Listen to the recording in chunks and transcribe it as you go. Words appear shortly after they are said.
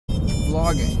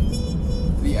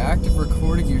Vlogging, the act of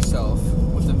recording yourself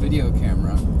with a video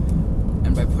camera,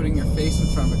 and by putting your face in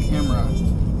front of a camera,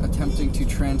 attempting to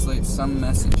translate some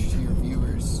message to your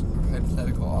viewers or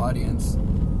hypothetical audience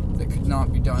that could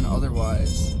not be done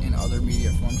otherwise in other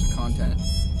media forms of content,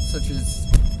 such as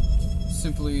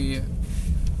simply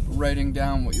writing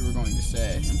down what you were going to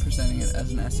say and presenting it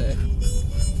as an essay.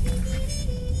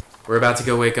 We're about to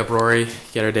go wake up Rory,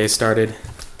 get our day started.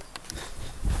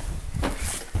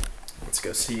 Let's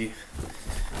go see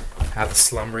how the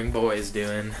slumbering boy is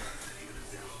doing.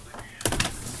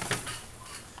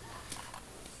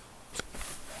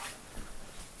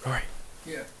 Rory.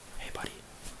 Yeah. Hey, buddy.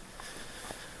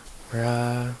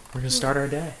 We're gonna start our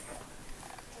day.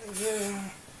 Yeah.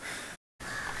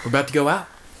 We're about to go out.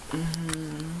 You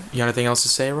got anything else to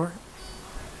say, Rory?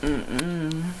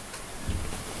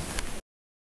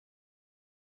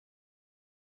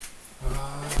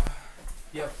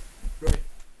 Yo, Rory.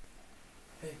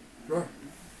 Hey, Rory.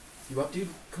 You up, dude?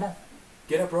 Come on.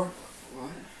 Get up, Rory.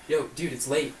 What? Yo, dude, it's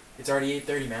late. It's already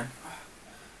 8:30, man.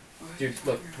 What? Dude,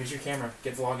 look, here's your camera.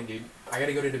 Get vlogging, dude. I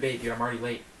gotta go to debate, dude. I'm already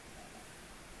late.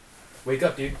 Wake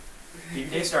up, dude. Get your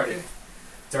day started.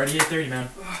 It's already 8:30, man.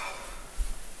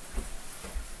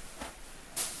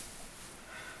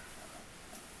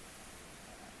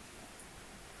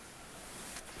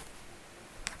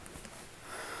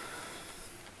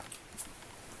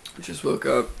 I just woke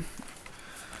up.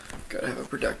 Gotta have a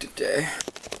productive day.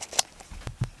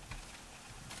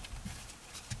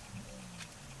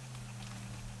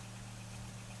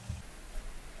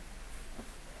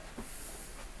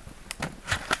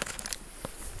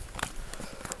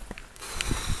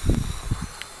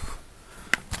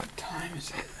 What time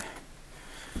is it?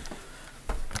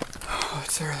 Oh,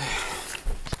 it's early.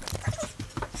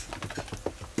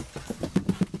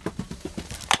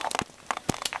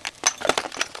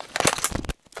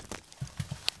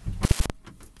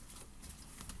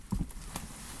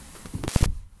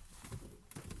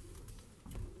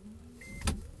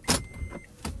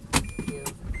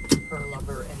 Her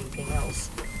lover, anything else.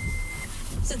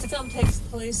 Since the film takes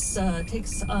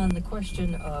on the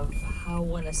question of how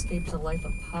one escapes a life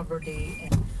of poverty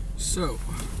and So,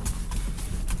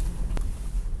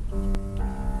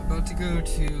 about to go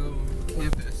to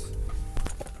campus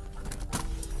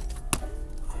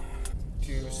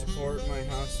to support my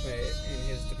housemate in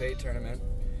his debate tournament.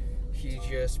 He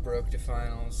just broke to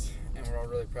finals, and we're all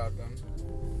really proud of him.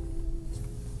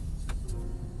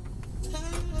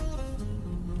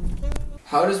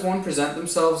 How does one present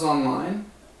themselves online?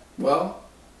 Well,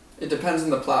 it depends on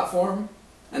the platform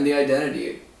and the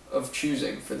identity of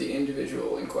choosing for the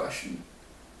individual in question.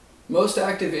 Most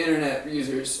active internet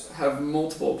users have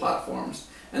multiple platforms,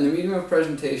 and the medium of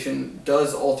presentation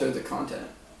does alter the content.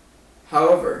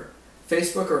 However,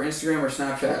 Facebook or Instagram or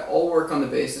Snapchat all work on the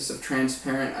basis of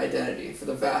transparent identity for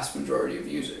the vast majority of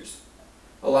users.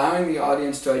 Allowing the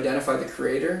audience to identify the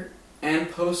creator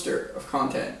and poster of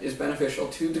content is beneficial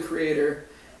to the creator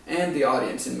and the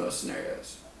audience in most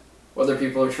scenarios. Whether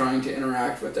people are trying to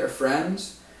interact with their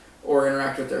friends, or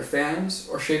interact with their fans,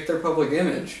 or shape their public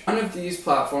image, none of these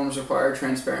platforms require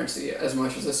transparency as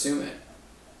much as assume it.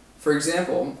 For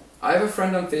example, I have a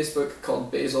friend on Facebook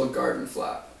called Basil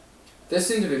Gardenflap.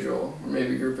 This individual, or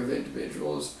maybe group of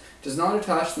individuals, does not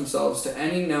attach themselves to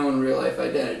any known real-life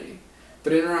identity,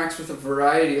 but interacts with a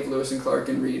variety of Lewis and Clark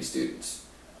and Reed students,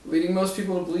 leading most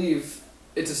people to believe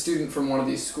it's a student from one of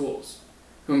these schools,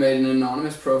 who made an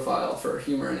anonymous profile for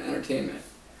humor and entertainment.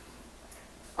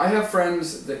 I have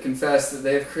friends that confess that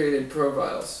they have created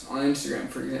profiles on Instagram,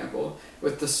 for example,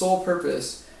 with the sole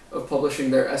purpose of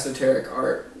publishing their esoteric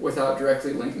art without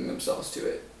directly linking themselves to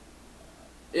it.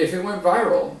 If it went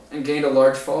viral and gained a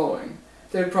large following,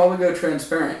 they would probably go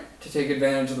transparent to take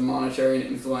advantage of the monetary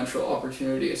and influential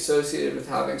opportunity associated with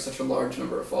having such a large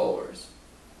number of followers.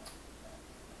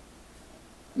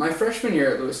 My freshman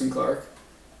year at Lewis and Clark,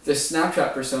 this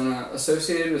Snapchat persona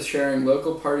associated with sharing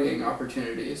local partying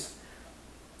opportunities,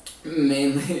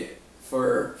 mainly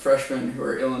for freshmen who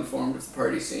are ill-informed of the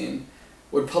party scene,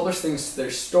 would publish things to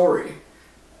their story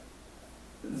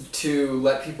to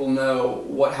let people know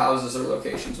what houses or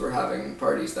locations were having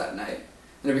parties that night.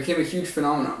 And it became a huge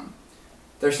phenomenon.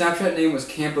 Their Snapchat name was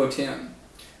Campo Tim,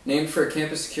 named for a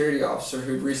campus security officer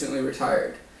who'd recently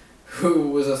retired, who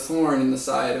was a thorn in the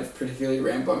side of particularly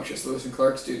rambunctious Lewis and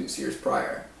Clark students years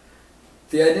prior.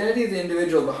 The identity of the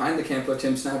individual behind the Campo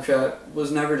Tim Snapchat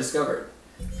was never discovered.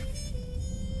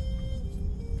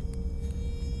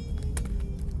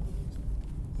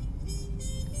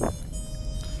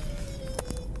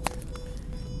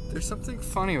 There's something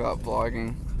funny about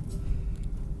vlogging,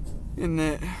 in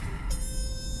that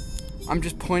I'm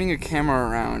just pointing a camera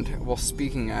around while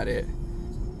speaking at it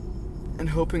and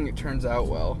hoping it turns out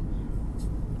well,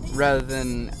 rather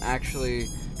than actually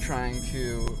trying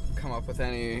to come up with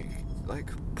any like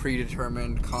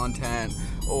predetermined content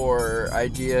or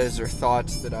ideas or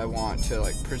thoughts that I want to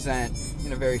like present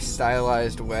in a very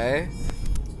stylized way.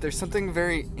 There's something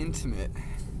very intimate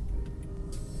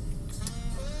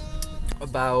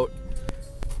about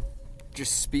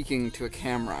just speaking to a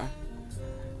camera,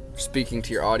 speaking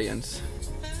to your audience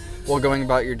while going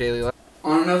about your daily life.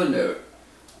 On another note,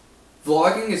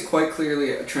 vlogging is quite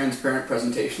clearly a transparent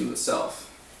presentation of the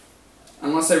self,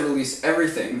 unless I release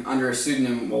everything under a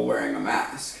pseudonym while wearing a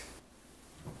mask.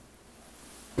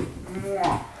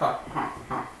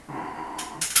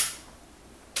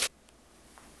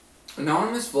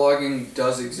 Anonymous vlogging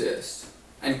does exist,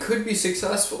 and could be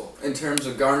successful in terms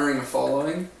of garnering a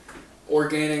following or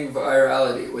gaining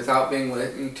virality without being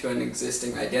linked to an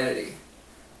existing identity.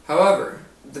 However,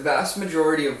 the vast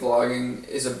majority of vlogging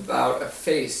is about a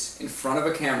face in front of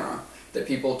a camera that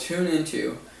people tune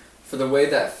into for the way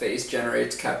that face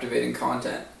generates captivating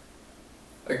content.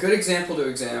 A good example to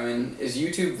examine is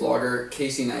YouTube vlogger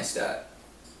Casey Neistat.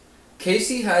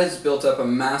 Casey has built up a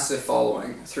massive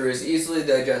following through his easily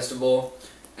digestible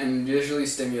and visually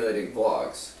stimulating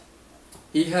vlogs.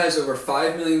 He has over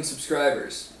 5 million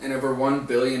subscribers and over 1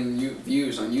 billion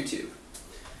views on YouTube.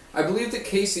 I believe that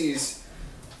Casey's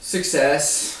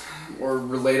success or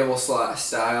relatable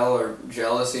style or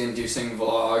jealousy-inducing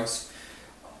vlogs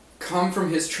come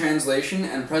from his translation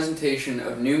and presentation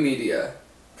of new media,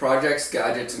 projects,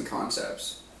 gadgets, and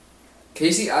concepts.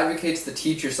 Casey advocates the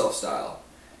teach yourself style.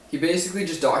 He basically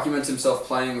just documents himself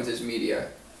playing with his media,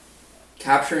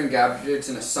 capturing gadgets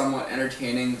in a somewhat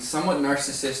entertaining, somewhat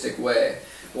narcissistic way,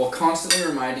 while constantly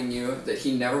reminding you that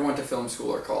he never went to film school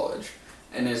or college,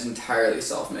 and is entirely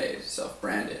self-made,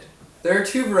 self-branded. There are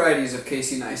two varieties of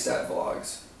Casey Neistat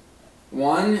vlogs.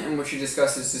 One in which he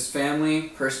discusses his family,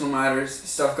 personal matters,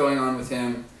 stuff going on with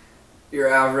him, your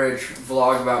average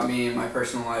vlog about me and my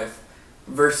personal life,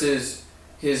 versus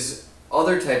his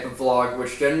other type of vlog,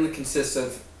 which generally consists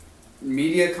of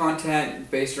media content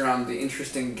based around the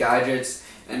interesting gadgets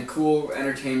and cool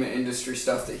entertainment industry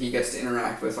stuff that he gets to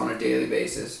interact with on a daily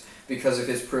basis because of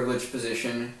his privileged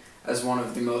position as one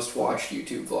of the most watched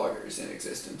YouTube vloggers in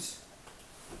existence.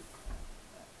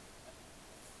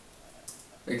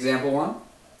 Example 1.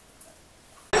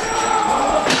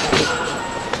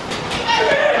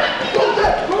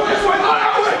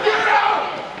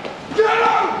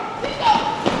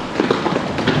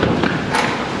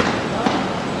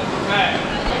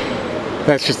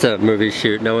 That's just a movie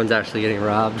shoot. No one's actually getting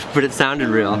robbed, but it sounded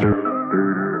real.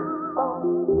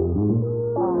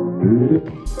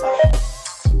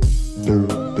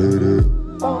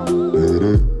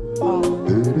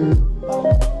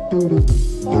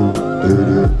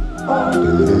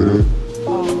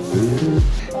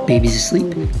 Baby's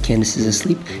asleep, Candace is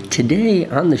asleep. Today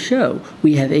on the show,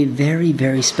 we have a very,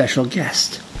 very special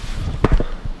guest.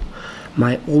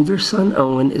 My older son,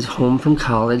 Owen, is home from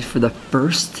college for the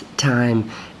first time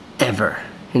ever.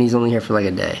 And he's only here for like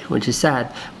a day, which is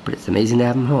sad, but it's amazing to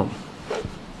have him home.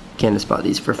 Candace bought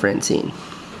these for Francine.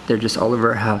 They're just all over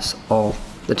our house all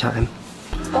the time.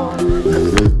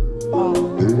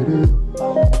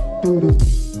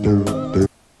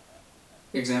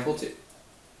 Example 2.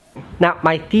 Now,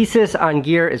 my thesis on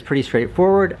gear is pretty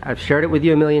straightforward. I've shared it with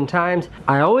you a million times.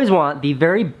 I always want the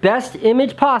very best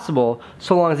image possible,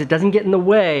 so long as it doesn't get in the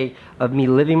way of me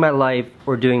living my life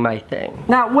or doing my thing.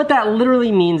 Now, what that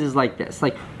literally means is like this.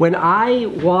 Like, when I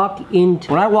walk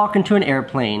into an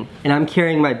airplane and I'm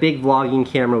carrying my big vlogging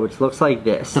camera, which looks like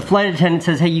this, the flight attendant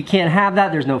says, hey, you can't have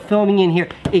that, there's no filming in here.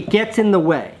 It gets in the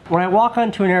way. When I walk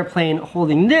onto an airplane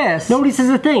holding this, nobody says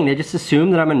a thing. They just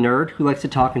assume that I'm a nerd who likes to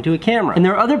talk into a camera. And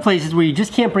there are other places where you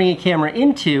just can't bring a camera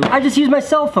into. I just use my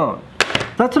cell phone.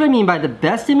 That's what I mean by the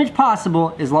best image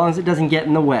possible, as long as it doesn't get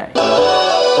in the way.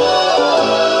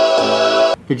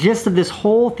 The gist of this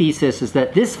whole thesis is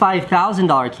that this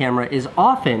 $5,000 camera is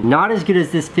often not as good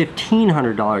as this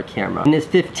 $1,500 camera. And this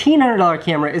 $1,500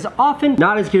 camera is often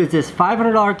not as good as this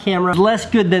 $500 camera, less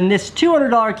good than this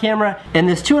 $200 camera, and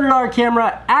this $200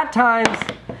 camera at times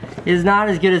is not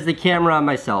as good as the camera on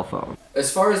my cell phone.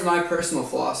 As far as my personal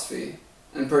philosophy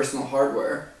and personal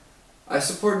hardware, I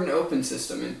support an open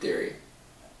system in theory.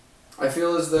 I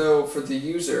feel as though for the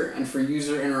user and for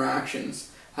user interactions,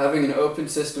 having an open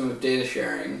system of data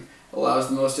sharing allows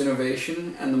the most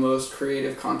innovation and the most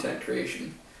creative content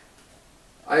creation.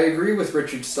 I agree with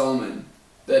Richard Stallman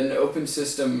that an open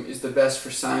system is the best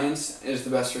for science and is the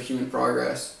best for human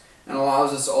progress, and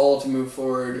allows us all to move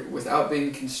forward without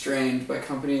being constrained by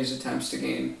companies' attempts to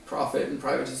gain profit and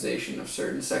privatization of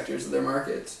certain sectors of their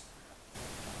markets.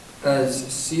 As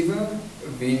Siva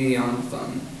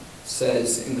Vaidyanathan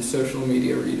says in the Social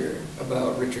Media Reader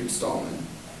about Richard Stallman,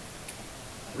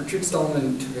 Richard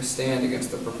Stallman took a stand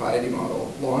against the propriety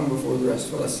model long before the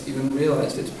rest of us even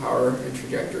realized its power and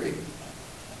trajectory.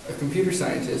 A computer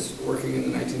scientist working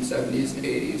in the 1970s and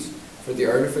 80s for the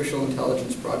Artificial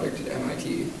Intelligence Project at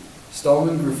MIT,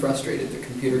 Stallman grew frustrated that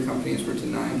computer companies were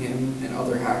denying him and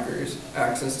other hackers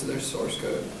access to their source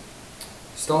code.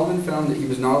 Stallman found that he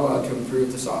was not allowed to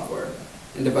improve the software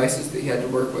and devices that he had to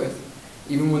work with,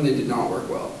 even when they did not work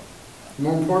well.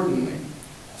 More importantly,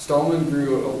 Stallman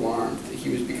grew alarmed that he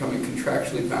was becoming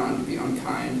contractually bound to be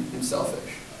unkind and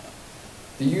selfish.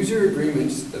 The user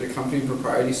agreements that accompanied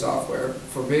proprietary software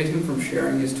forbade him from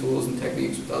sharing his tools and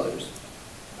techniques with others.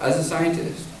 As a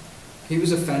scientist, he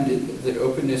was offended that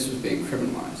openness was being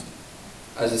criminalized.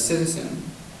 As a citizen,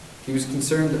 he was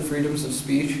concerned that freedoms of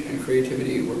speech and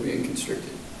creativity were being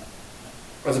constricted.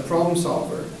 As a problem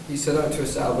solver, he set out to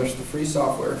establish the Free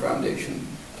Software Foundation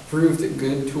to prove that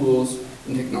good tools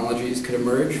and technologies could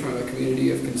emerge from a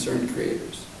community of concerned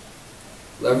creators.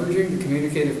 Leveraging the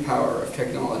communicative power of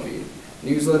technology,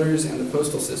 newsletters, and the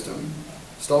postal system,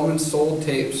 Stallman sold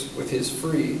tapes with his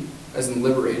free, as in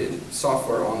liberated,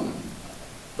 software on them.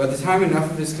 By the time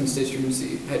enough of his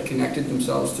constituency had connected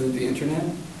themselves through the internet,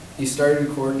 he started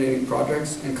coordinating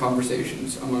projects and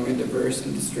conversations among a diverse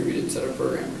and distributed set of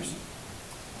programmers.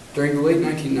 During the late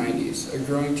 1990s, a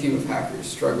growing team of hackers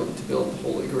struggled to build the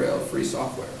holy grail of free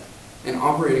software, an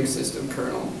operating system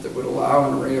kernel that would allow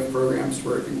an array of programs to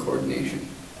work in coordination.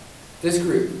 This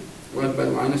group, led by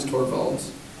Linus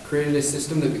Torvalds, created a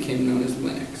system that became known as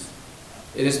Linux.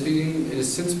 It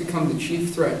has since become the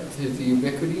chief threat to the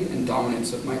ubiquity and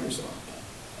dominance of Microsoft.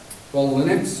 While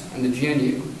Linux and the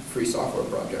GNU, Free Software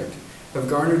Project, have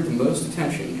garnered the most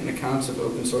attention in accounts of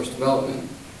open source development,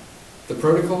 the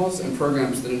protocols and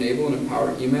programs that enable and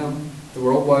empower email, the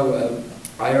World Wide Web,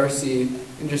 IRC,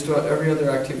 and just about every other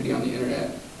activity on the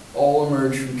internet all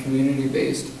emerge from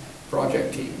community-based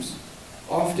project teams,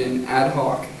 often ad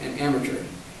hoc and amateur.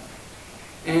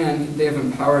 And they have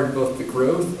empowered both the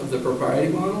growth of the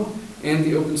propriety model and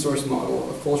the open source model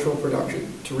of cultural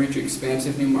production to reach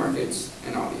expansive new markets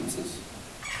and audiences.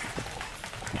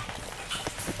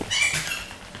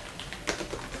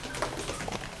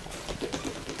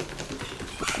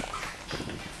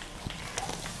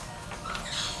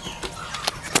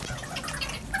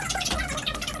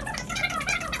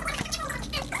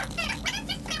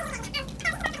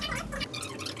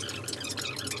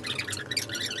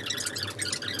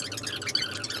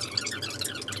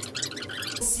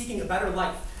 Seeking a better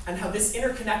life, and how this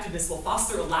interconnectedness will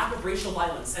foster a lack of racial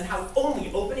violence, and how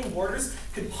only opening borders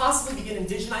could possibly begin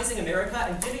indigenizing America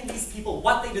and giving these people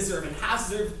what they deserve and have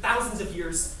deserved thousands of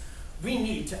years. We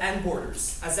need to end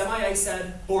borders. As MIA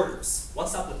said, borders.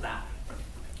 What's up with that?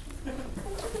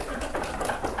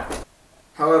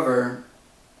 However,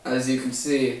 as you can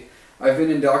see, I've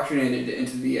been indoctrinated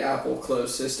into the Apple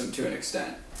closed system to an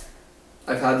extent.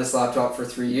 I've had this laptop for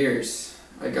 3 years.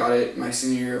 I got it my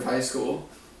senior year of high school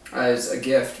as a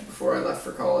gift before I left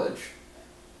for college.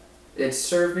 It's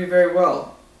served me very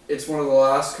well. It's one of the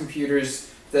last computers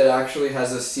that actually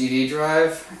has a CD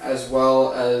drive as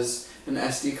well as an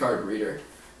SD card reader,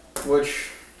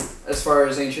 which, as far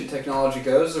as ancient technology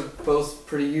goes, are both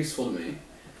pretty useful to me.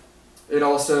 It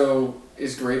also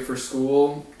is great for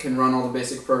school, can run all the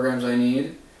basic programs I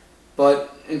need,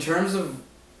 but in terms of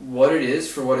what it is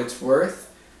for what it's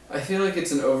worth, I feel like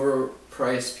it's an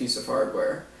overpriced piece of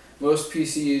hardware. Most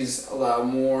PCs allow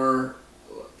more,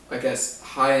 I guess,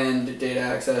 high-end data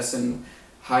access and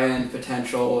high-end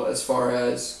potential as far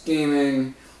as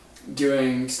gaming,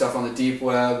 doing stuff on the deep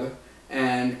web,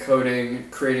 and coding,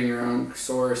 creating your own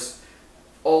source,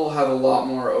 all have a lot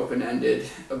more open-ended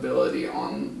ability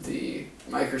on the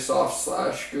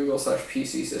Microsoft / Google /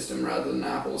 PC system rather than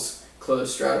Apple's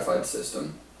closed stratified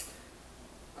system.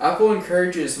 Apple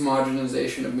encourages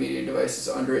homogenization of media devices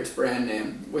under its brand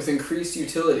name, with increased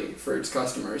utility for its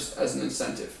customers as an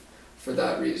incentive for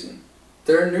that reason.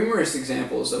 There are numerous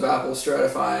examples of Apple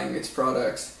stratifying its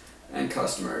products and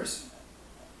customers.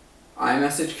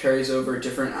 iMessage carries over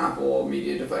different Apple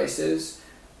media devices,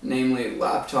 namely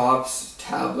laptops,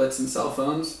 tablets, and cell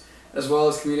phones, as well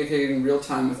as communicating in real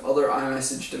time with other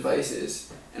iMessage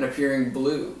devices and appearing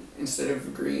blue instead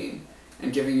of green,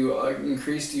 and giving you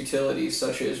increased utilities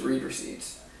such as read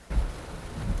receipts.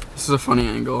 This is a funny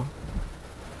angle.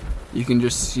 You can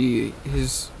just see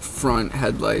his front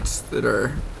headlights that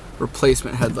are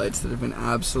replacement headlights that have been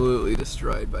absolutely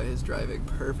destroyed by his driving,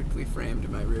 perfectly framed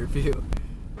in my rear view.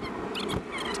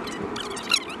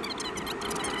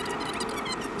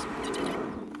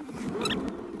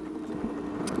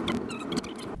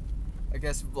 I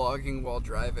guess vlogging while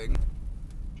driving,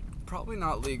 probably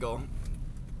not legal,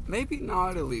 maybe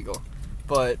not illegal,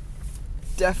 but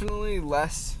definitely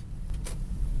less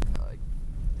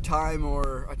time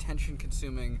or attention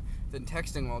consuming than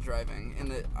texting while driving, in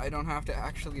that I don't have to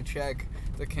actually check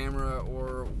the camera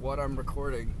or what I'm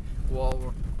recording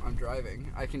while I'm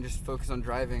driving. I can just focus on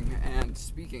driving and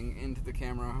speaking into the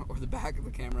camera, or the back of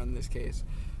the camera in this case,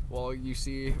 while you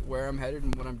see where I'm headed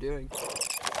and what I'm doing.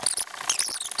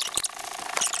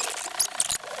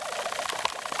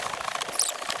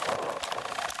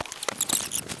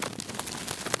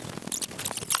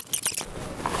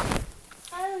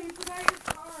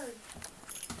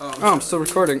 Oh, I'm still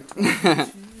recording. You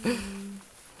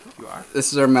are?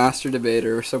 This is our master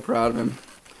debater. We're so proud of him.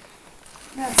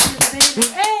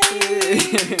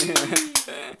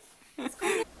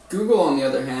 Google, on the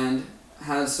other hand,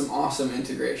 has some awesome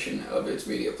integration of its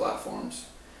media platforms.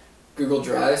 Google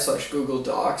Drive / Google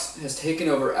Docs has taken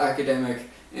over academic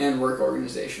and work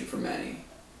organization for many.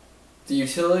 The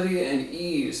utility and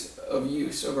ease of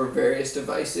use over various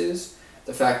devices,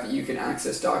 the fact that you can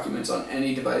access documents on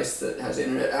any device that has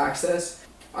internet access.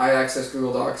 I access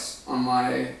Google Docs on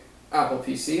my Apple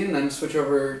PC and then switch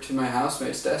over to my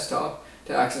housemate's desktop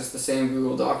to access the same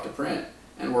Google Doc to print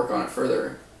and work on it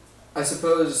further. I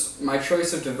suppose my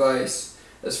choice of device,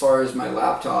 as far as my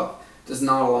laptop, does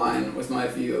not align with my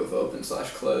view of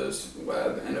open/closed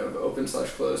web and of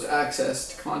open/closed access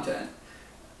to content.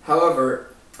 However,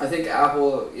 I think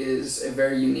Apple is a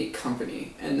very unique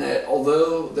company, and that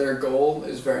although their goal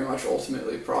is very much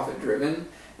ultimately profit-driven,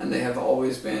 and they have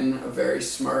always been a very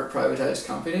smart privatized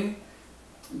company,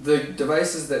 the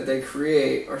devices that they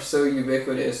create are so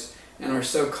ubiquitous and are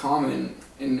so common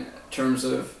in terms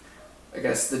of, I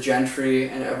guess, the gentry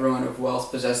and everyone of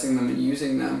wealth possessing them and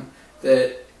using them,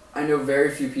 that I know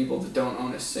very few people that don't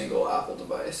own a single Apple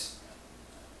device,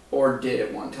 or did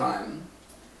at one time.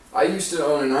 I used to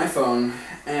own an iPhone,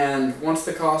 and once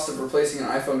the cost of replacing an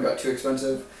iPhone got too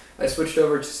expensive, I switched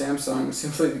over to Samsung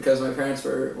simply because my parents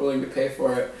were willing to pay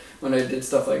for it when I did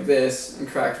stuff like this and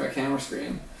cracked my camera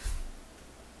screen.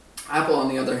 Apple, on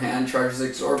the other hand, charges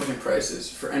exorbitant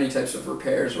prices for any types of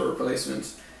repairs or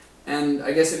replacements, and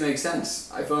I guess it makes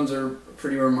sense. iPhones are a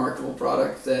pretty remarkable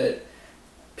product that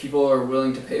people are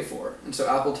willing to pay for, and so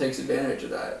Apple takes advantage of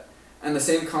that. And the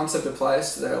same concept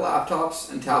applies to their laptops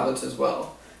and tablets as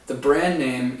well. The brand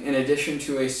name, in addition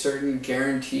to a certain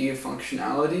guarantee of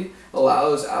functionality,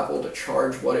 allows Apple to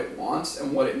charge what it wants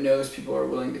and what it knows people are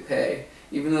willing to pay,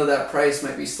 even though that price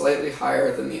might be slightly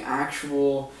higher than the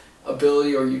actual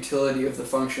ability or utility of the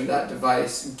function that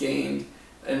device gained,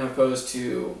 as opposed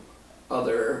to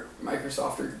other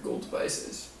Microsoft or Google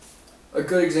devices. A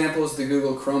good example is the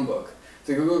Google Chromebook.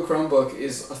 The Google Chromebook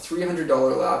is a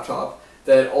 $300 laptop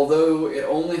that, although it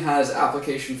only has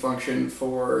application function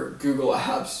for Google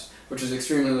apps, which is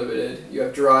extremely limited, you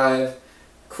have Drive,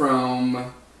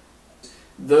 Chrome,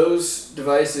 those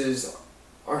devices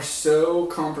are so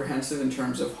comprehensive in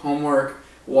terms of homework,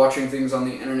 watching things on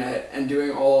the internet, and doing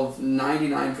all of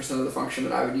 99% of the function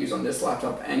that I would use on this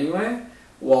laptop anyway,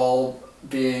 while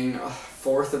being a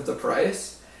fourth of the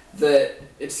price, that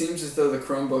it seems as though the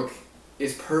Chromebook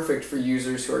is perfect for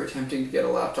users who are attempting to get a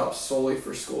laptop solely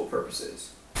for school purposes.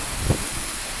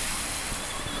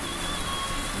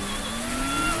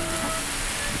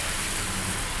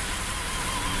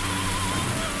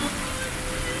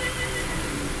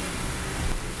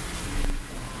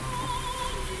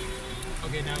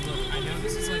 Okay, now look, I know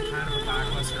this is like kind of a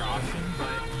lackluster option,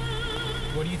 but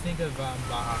what do you think of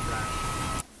Baja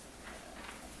Fresh?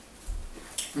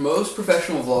 Most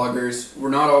professional vloggers were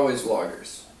not always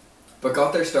vloggers, but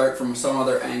got their start from some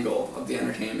other angle of the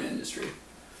entertainment industry.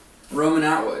 Roman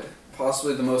Atwood,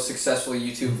 possibly the most successful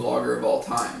YouTube vlogger of all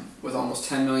time, with almost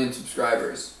 10 million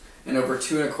subscribers and over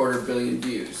 2.25 billion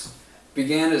views,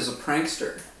 began as a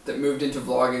prankster that moved into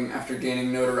vlogging after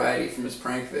gaining notoriety from his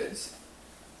prank vids.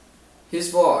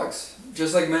 His vlogs,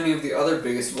 just like many of the other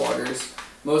biggest vloggers,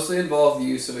 mostly involve the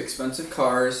use of expensive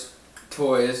cars,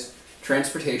 toys,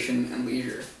 transportation, and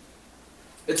leisure.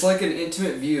 It's like an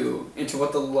intimate view into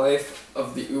what the life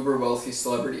of the uber-wealthy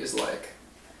celebrity is like.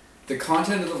 The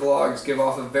content of the vlogs give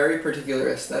off a very particular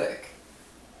aesthetic,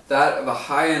 that of a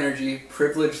high-energy,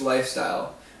 privileged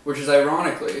lifestyle, which is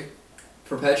ironically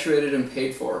perpetuated and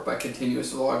paid for by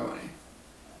continuous vlog money.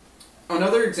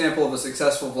 Another example of a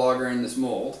successful vlogger in this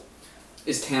mold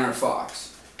is Tanner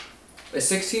Fox. A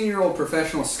 16-year-old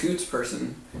professional scoots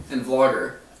person and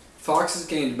vlogger, Fox has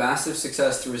gained massive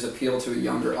success through his appeal to a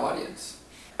younger audience.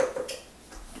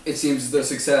 It seems as though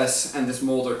success and this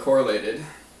mold are correlated.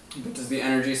 But does the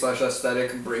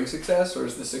energy/aesthetic bring success, or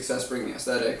does the success bring the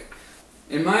aesthetic?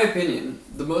 In my opinion,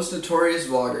 the most notorious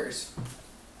vloggers,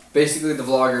 basically the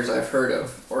vloggers I've heard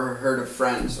of, or heard of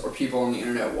friends or people on the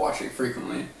internet watching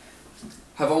frequently,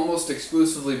 have almost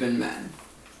exclusively been men.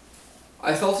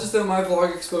 I felt as though my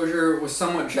vlog exposure was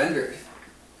somewhat gendered,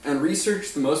 and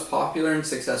researched the most popular and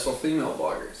successful female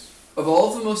vloggers. Of all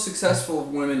of the most successful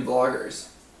women vloggers,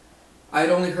 I had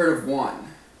only heard of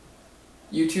one,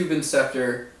 YouTube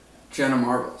inceptor Jenna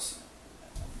Marbles.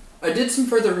 I did some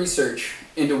further research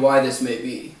into why this may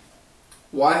be.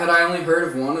 Why had I only heard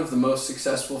of one of the most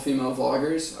successful female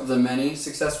vloggers, of the many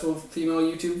successful female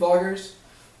YouTube vloggers?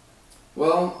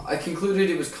 Well, I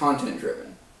concluded it was content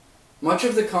driven. Much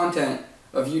of the content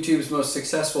of YouTube's most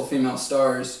successful female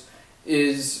stars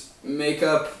is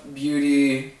makeup,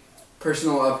 beauty,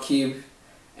 personal upkeep,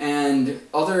 and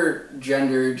other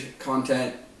gendered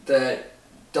content that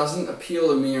doesn't appeal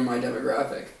to me or my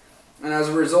demographic. And as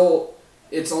a result,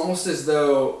 it's almost as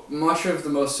though much of the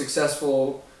most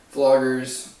successful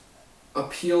vloggers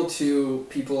appeal to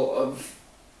people of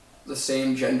the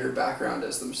same gender background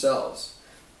as themselves.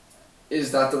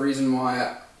 Is that the reason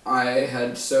why I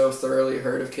had so thoroughly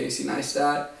heard of Casey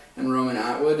Neistat and Roman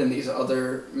Atwood and these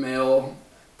other male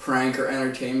prank or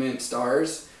entertainment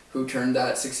stars who turned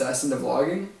that success into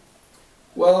vlogging?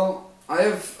 Well, I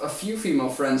have a few female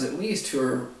friends at least who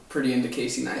are pretty into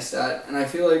Casey Neistat, and I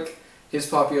feel like his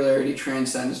popularity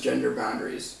transcends gender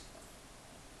boundaries.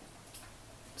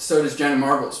 So does Jenna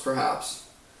Marbles, perhaps.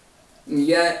 And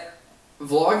yet,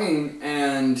 vlogging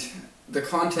and the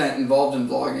content involved in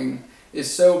vlogging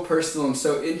is so personal and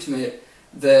so intimate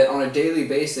that on a daily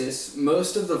basis,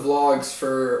 most of the vlogs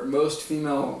for most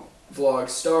female vlog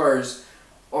stars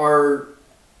are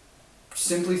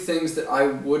simply things that I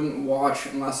wouldn't watch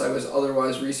unless I was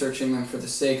otherwise researching them for the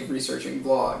sake of researching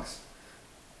vlogs.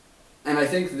 And I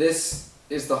think this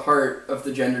is the heart of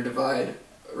the gender divide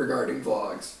regarding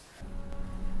vlogs.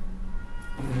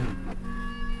 I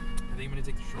think I'm gonna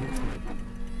take the short.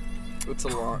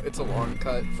 It's a long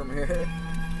cut from here.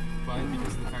 But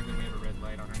because of the fact that we have a red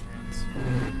light on our hands,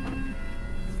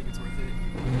 I think it's worth it.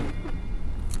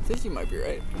 I think you might be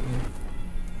right.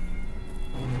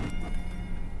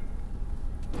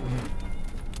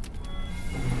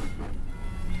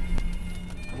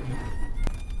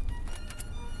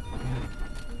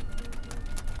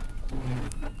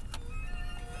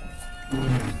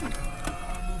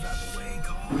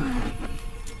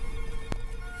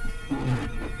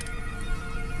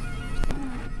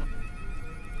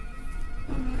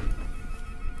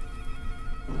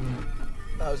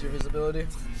 How's your visibility?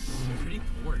 Pretty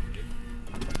poor, dude.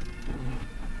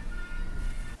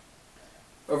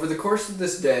 Over the course of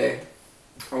this day,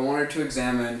 I wanted to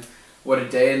examine what a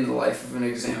day in the life of an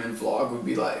examined vlog would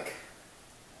be like.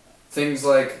 Things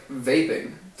like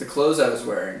vaping, the clothes I was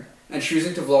wearing, and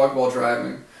choosing to vlog while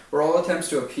driving were all attempts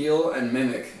to appeal and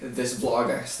mimic this vlog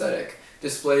aesthetic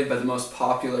displayed by the most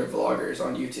popular vloggers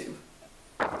on YouTube.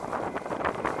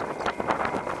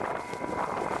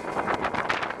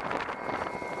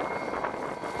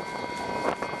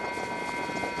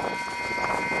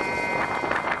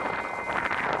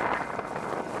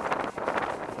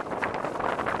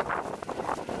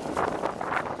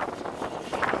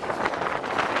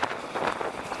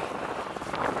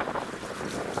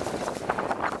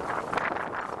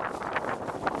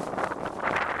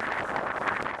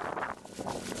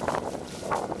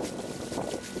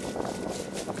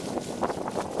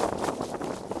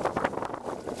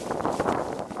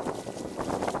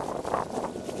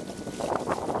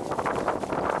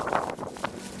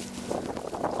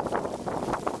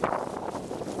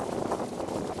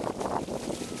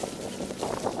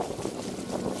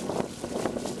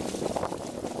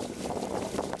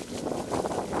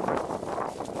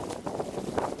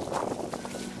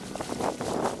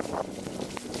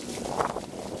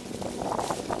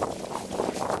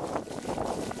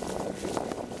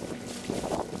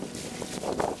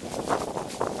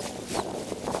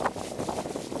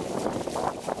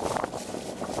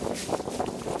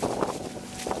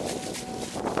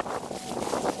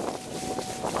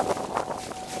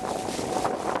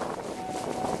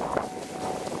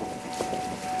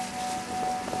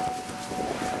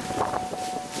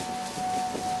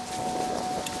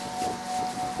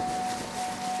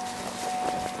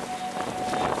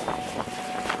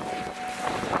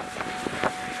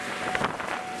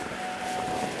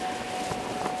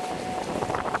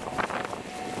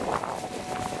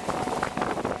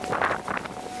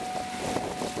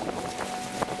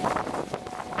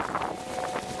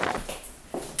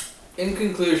 In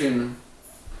conclusion,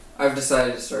 I've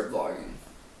decided to start vlogging.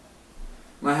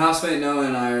 My housemate Noah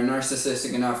and I are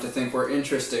narcissistic enough to think we're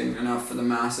interesting enough for the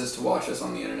masses to watch us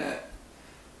on the internet.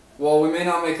 While we may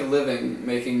not make a living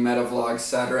making meta vlogs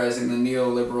satirizing the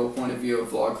neoliberal point of view of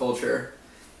vlog culture,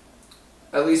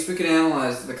 at least we can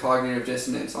analyze the cognitive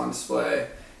dissonance on display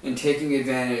in taking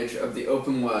advantage of the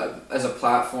open web as a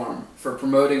platform for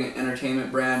promoting an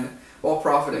entertainment brand while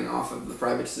profiting off of the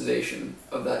privatization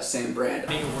of that same brand.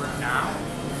 Make it work now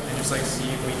and just like see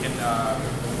if we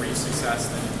can reach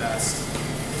success and invest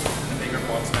in a bigger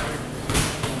vlog better.